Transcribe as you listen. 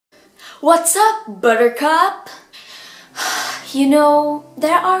What's up, Buttercup? You know,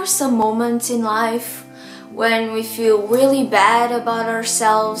 there are some moments in life when we feel really bad about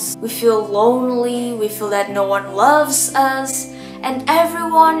ourselves, we feel lonely, we feel that no one loves us, and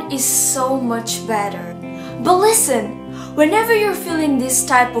everyone is so much better. But listen, whenever you're feeling this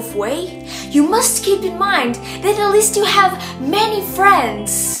type of way, you must keep in mind that at least you have many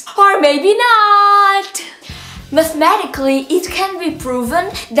friends. Or maybe not! Mathematically, it can be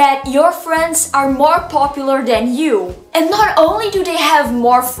proven that your friends are more popular than you. And not only do they have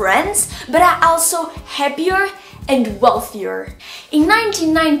more friends, but are also happier and wealthier. In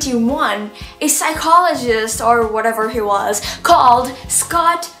 1991, a psychologist, or whatever he was, called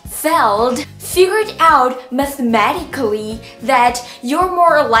Scott Feld, figured out mathematically that you're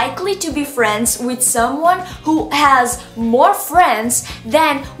more likely to be friends with someone who has more friends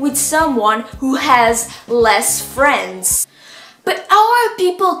than with someone who has less friends. But how are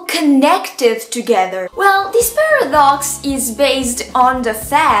people connected together? Well, this paradox is based on the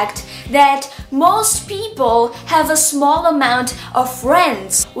fact that most people have a small amount of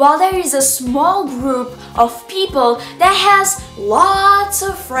friends, while there is a small group of people that has lots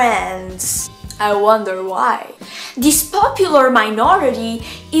of friends. I wonder why. This popular minority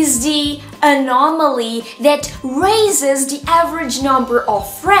is the anomaly that raises the average number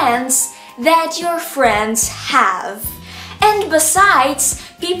of friends that your friends have. And besides,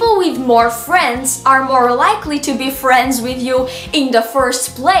 people with more friends are more likely to be friends with you in the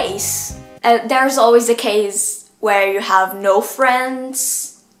first place. There's always a case where you have no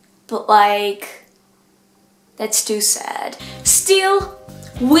friends, but that's too sad. Still,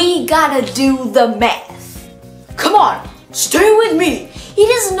 we gotta do the math. Come on, stay with me. It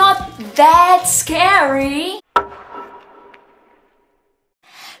is not that scary.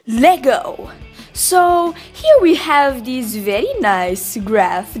 Lego. So here we have this very nice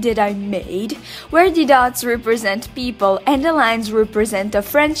graph that I made, where the dots represent people and the lines represent a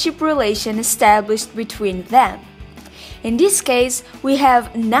friendship relation established between them. In this case, we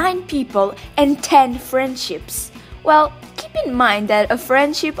have 9 people and 10 friendships. Well, keep in mind that a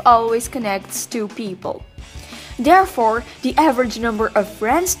friendship always connects 2 people. Therefore, the average number of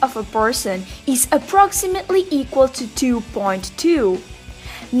friends of a person is approximately equal to 2.2.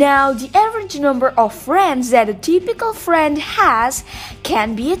 Now, the average number of friends that a typical friend has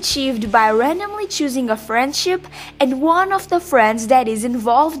can be achieved by randomly choosing a friendship and one of the friends that is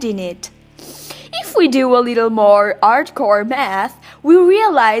involved in it. If we do a little more hardcore math, we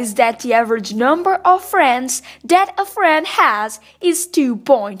realize that the average number of friends that a friend has is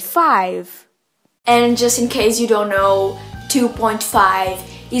 2.5. And just in case you don't know, 2.5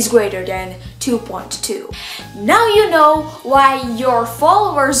 is greater than 2.2. Now you know why your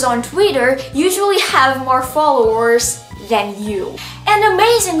followers on Twitter usually have more followers than you. And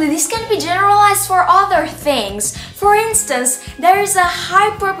amazingly, this can be generalized for other things. For instance, there is a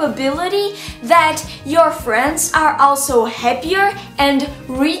high probability that your friends are also happier and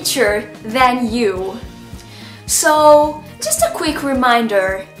richer than you. So, just a quick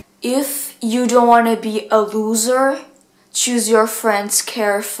reminder, if you don't want to be a loser, choose your friends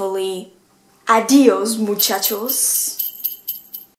carefully. Adios, muchachos.